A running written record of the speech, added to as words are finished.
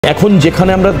এখন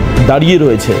যেখানে আমরা দাঁড়িয়ে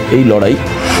রয়েছে এই লড়াই,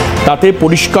 তাতে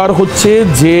পরিষ্কার হচ্ছে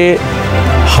যে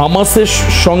হামাসের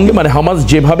সঙ্গে মানে হামাস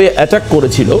যেভাবে অ্যাটাক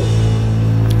করেছিল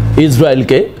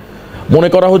ইসরায়েলকে, মনে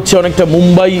করা হচ্ছে অনেকটা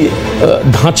মুম্বাই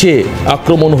ধাঁচে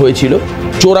আক্রমণ হয়েছিল,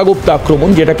 চোরাগুপ্ত আক্রমণ,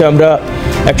 যেটাকে আমরা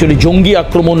অ্যাকচুয়ালি জঙ্গি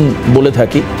আক্রমণ বলে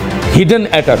থাকি, হিডেন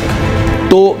অ্যাটাক।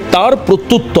 তো তার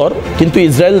প্রত্যুত্তর কিন্তু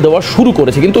ইসরায়েল দেওয়া শুরু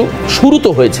করেছে, কিন্তু শুরু তো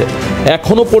হয়েছে।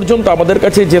 এখনো পর্যন্ত আমাদের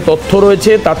কাছে যে তথ্য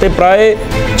রয়েছে তাতে প্রায়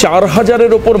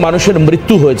 4000-এর ওপর মানুষের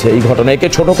মৃত্যু হয়েছে এই ঘটনায়, একে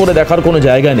ছোট করে দেখার কোনো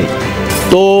জায়গা নেই।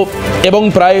 তো এবং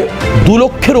প্রায় 2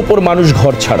 লক্ষের ওপর মানুষ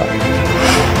ঘর ছাড়া।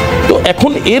 তো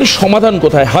এখন এর সমাধান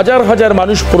কোথায়? হাজার হাজার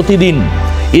মানুষ প্রতিদিন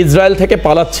ইসরায়েল থেকে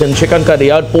পালাচ্ছেন, সেখানকার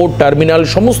এয়ারপোর্ট, টার্মিনাল,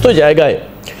 সমস্ত জায়গায়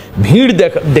ভিড়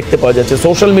দেখতে পাওয়া যাচ্ছে।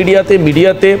 সোশ্যাল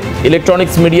মিডিয়াতে,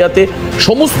 ইলেকট্রনিক্স মিডিয়াতে,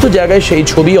 সমস্ত জায়গায় সেই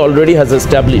ছবি অলরেডি হ্যাজ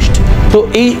এস্টাবলিশড। তো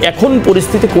এই এখন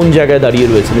পরিস্থিতি কোন জায়গায় দাঁড়িয়ে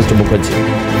রয়েছে মিস্টার মুখার্জি?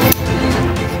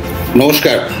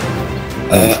 নমস্কার।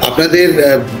 আপনাদের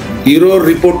ব্যুরোর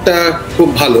রিপোর্টটা খুব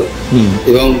ভালো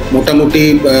এবং মোটামুটি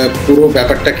পুরো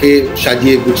ব্যাপারটাকে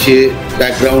সাজিয়ে গুছিয়ে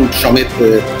ব্যাকগ্রাউন্ড সমেত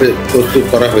প্রস্তুত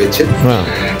করা হয়েছে।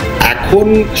 এখন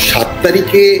 7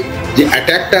 তারিখে যে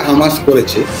অ্যাটাকটা হামাস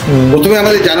করেছে, প্রথমে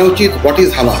আমাদের জানা উচিত হোয়াট ইজ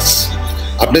হামাস।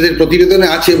 আপনাদের প্রতিবেদনে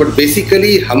আছে, but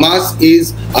basically Hamas is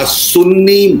a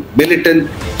Sunni militant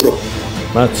group.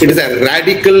 It is a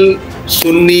radical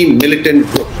Sunni militant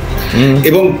group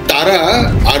এবং তারা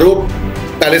আরব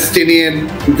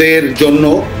প্যালেস্টিনিয়ানদের জন্য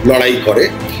লড়াই করে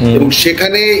এবং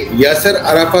সেখানে ইয়াসের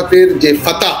আরাফাতের যে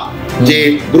ফাতাহ যে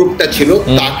গ্রুপটা ছিল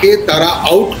তাকে তারা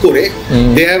আউট করে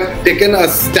they have taken a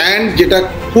stand যেটা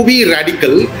খুবই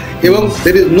র্যাডিক্যাল এবং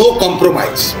there is no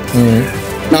compromise.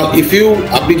 Now if you,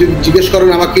 আপনি যদি জিজ্ঞেস করেন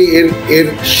আমাকে এর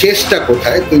শেষটা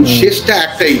কোথায়, তো শেষটা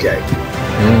একটাই যায়।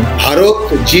 ভারত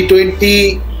G20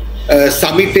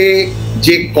 সামিটে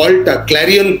যে কলটা,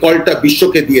 ক্ল্যারিয়ন কলটা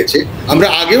বিশ্বকে দিয়েছে, আমরা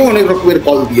আগেও অনেক রকমের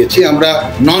কল দিয়েছি, আমরা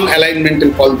নন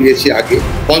অ্যালাইনমেন্টের কল দিয়েছি আগে,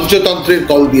 পঞ্চতন্ত্রের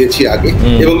কল দিয়েছি আগে,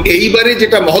 এবং এইবারে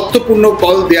যেটা মহত্বপূর্ণ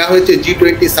কল দেয়া হয়েছে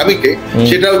G20 সামিটে,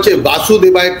 সেটা হচ্ছে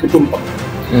বাসুদেবায় কুটুম্বকম।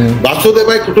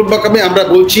 বাসুদেবায় কুটুম্বকমে আমরা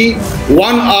বলছি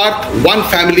ওয়ান আর্থ, ওয়ান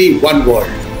ফ্যামিলি, ওয়ান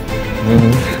ওয়ার্ল্ড।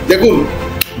 দেখুন,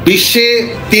 বিশ্বে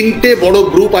 3টে বড়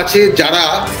গ্রুপ আছে যারা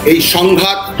এই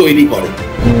সংঘাত তৈরি করে।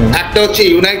 একটা হচ্ছে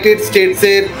United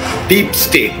স্টেটসের deep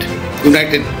state,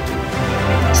 United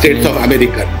states of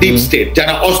আমেরিকার ডিপ স্টেট,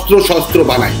 যারা অস্ত্র শস্ত্র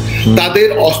বানায়। তাদের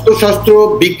অস্ত্র শস্ত্র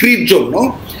বিক্রির জন্য,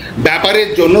 ব্যাপারের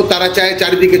জন্য তারা চায়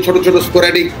চারিদিকে ছোট ছোট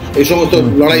স্পোরাডিক এই সমস্ত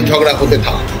লড়াই ঝগড়া হতে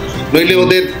থাকে, নইলে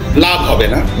ওদের লাভ হবে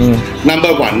না।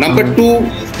 নাম্বার 1। নাম্বার 2,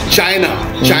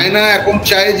 চায়না এখন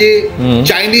চায় যে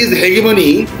চাইনিজ হেগেমনি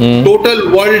টোটাল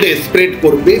ওয়ার্ল্ডে স্প্রেড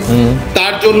করবে।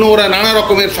 তার জন্য ওরা নানা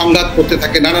রকমের সংঘাত করতে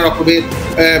থাকে, নানা রকমের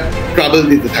ট্রাবল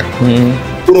দিতে থাকে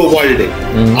পুরো ওয়ার্ল্ডে।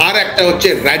 আর একটা হচ্ছে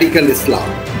র্যাডিক্যাল ইসলাম,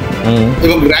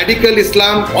 এবং র্যাডিক্যাল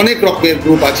ইসলাম অনেক রকমের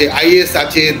গ্রুপ আছে, IS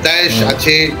আছে, দায়েশ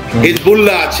আছে,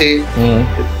 হিজবুল্লাহ আছে,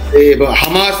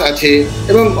 হামাস আছে,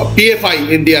 এবং PFI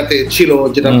ইন্ডিয়াতে ছিল,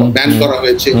 যেটা ব্যান করা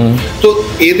হয়েছে। তো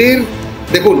এদের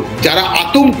দেখুন, যারা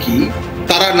আতঙ্কি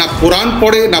তারা না কোরআন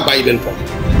পড়ে, না বাইবেল পড়ে,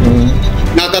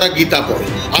 না তারা গীতা পড়ে।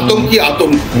 আতঙ্কি।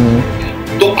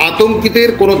 তো আতঙ্কিদের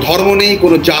কোনো ধর্ম নেই,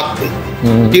 কোনো জাত নেই।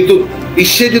 কিন্তু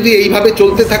বিশ্বে যদি এইভাবে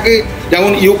চলতে থাকে,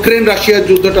 যেমন ইউক্রেন রাশিয়ার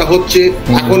যুদ্ধটা হচ্ছে,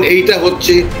 এখন এইটা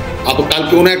হচ্ছে,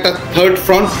 কালকে কোনো একটা থার্ড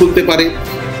ফ্রন্ট খুলতে পারে।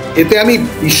 এতে আমি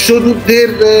বিশ্বযুদ্ধের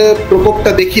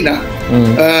প্রকোপটা দেখি না,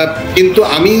 কিন্তু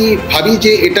আমি ভাবি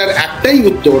যে এটার একটাই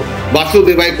উত্তর,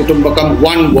 বাসুদেবায় কুটুম্বকম,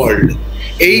 ওয়ান ওয়ার্ল্ড।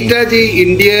 এইটা যে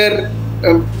ইন্ডিয়ার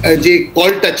যে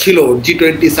কলটা ছিল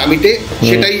G20 সামিটে,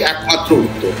 সেটাই একমাত্র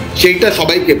উত্তর। সেইটা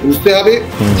সবাইকে বুঝতে হবে,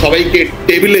 সবাইকে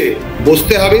টেবিলে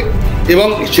বসতে হবে। এবং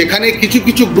সেখানে কিছু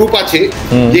কিছু গ্রুপ আছে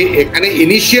যে এখানে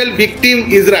ইনিশিয়াল ভিকটিম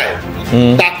ইসরায়েল,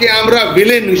 তাকে আমরা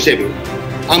ভিলেন হিসেবে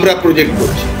আমরা প্রজেক্ট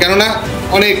করছি, কেননা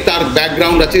অনেক তার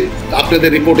ব্যাকগ্রাউন্ড আছে, আপনাদের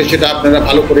রিপোর্টে সেটা আপনারা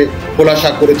ভালো করে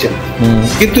খোলাসা করেছেন।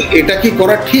 কিন্তু এটা কি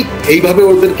করা ঠিক, এইভাবে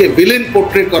ওদেরকে ভিলেন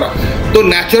পোর্ট্রেট করা? তো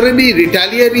ন্যাচারালি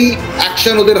রিটালিয়ারি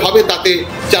অ্যাকশন ওদের হবে, তাতে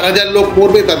 4000 লোক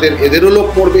মরবে, তাদের এদেরও লোক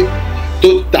মরবে। তো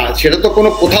সেটা তো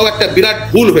কোথাও একটা বিরাট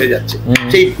ভুল হয়ে যাচ্ছে।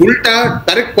 সেই ভুলটা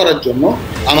কারেক্ট করার জন্য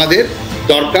আমাদের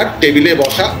দরকার টেবিলে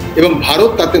বসা, এবং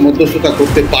ভারত তাতে মধ্যস্থতা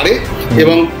করতে পারে।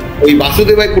 এবং ওই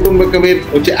বাসুদেবায় কুটুম্বকমের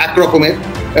হচ্ছে একরকমের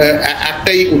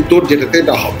একটাই উত্তর, যেটাতে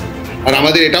এটা হবে। আর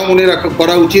আমাদের এটাও মনে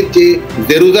করা উচিত যে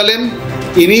জেরুজালেম,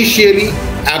 ইনিশিয়ালি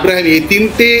আব্রাহামি, এই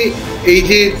 3টে এই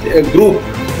যে গ্রুপ,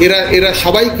 এরা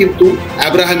সবাই কিন্তু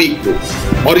আব্রাহামিক গ্রুপ,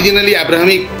 অরিজিনালি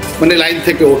আব্রাহামিক মানে লাইন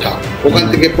থেকে ওঠা। ওখান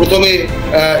থেকে প্রথমে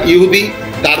ইহুদি,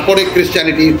 তারপরে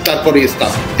খ্রিস্টানিটি, তারপরে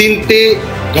ইসলাম, 3টে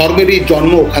ধর্মেরই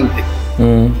জন্ম ওখান থেকে।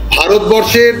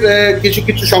 ভারতবর্ষের কিছু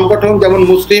কিছু সংগঠন যেমন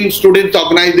মুসলিম স্টুডেন্টস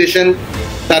অর্গানাইজেশন,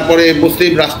 তারপরে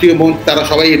মুসলিম রাষ্ট্রীয় মঞ্চ, তারা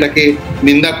সবাই এটাকে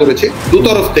নিন্দা করেছে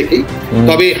দুতরফ থেকেই।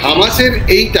 তবে হামাসের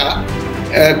এইটা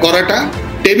করাটা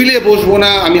টেবিলে বসবো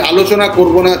না, আমি আলোচনা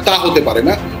করব না, তা হতে পারে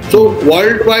না। সো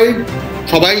ওয়ার্ল্ড ওয়াইড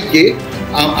সবাইকে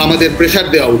আমাদের প্রেশার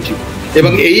দেওয়া উচিত,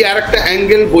 এবং এই আর একটা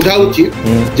অ্যাঙ্গেল বোঝা উচিত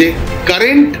যে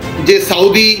কারেন্ট যে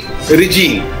সৌদি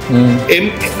রিজিম,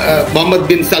 মোহাম্মদ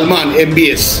বিন সালমান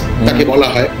MBS তাকে বলা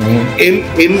হয়,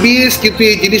 MBS কিন্তু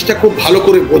এই জিনিসটা খুব ভালো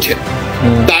করে বোঝেন।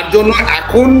 তার জন্য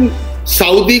এখন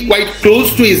Saudi quite close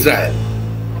two Israel,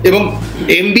 এবং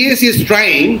MBS ইজ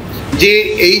ট্রাইং যে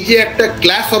এই যে একটা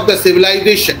ক্লাস অফ দ্য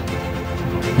সিভিলাইজেশন,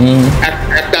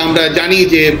 একটা আমরা জানি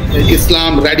যে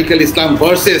ইসলাম, radical Islam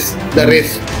versus the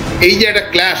rest, এই যে একটা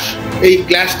ক্ল্যাশ, এই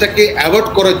ক্ল্যাশটাকে অ্যাভয়েড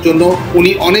করার জন্য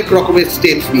উনি অনেক রকমের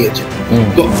স্টেপস নিয়েছেন।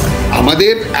 তো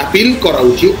আমাদের অ্যাপিল করা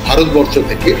উচিত ভারতবর্ষ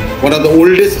থেকে, one of the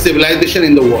oldest civilisation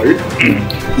in the world,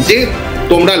 যে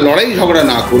তোমরা লড়াই ঝগড়া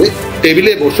না করে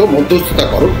টেবিলে বসো, মধ্যস্থতা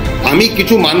করো। আমি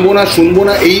কিছু মানবো না, শুনবো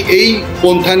না, এই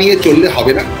পন্থা নিয়ে চললে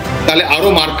হবে না, তাহলে আরো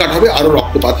মারকাট হবে, আরো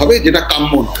রক্তপাত হবে, যেটা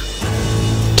কাম্য নয়।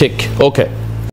 ঠিক, ওকে।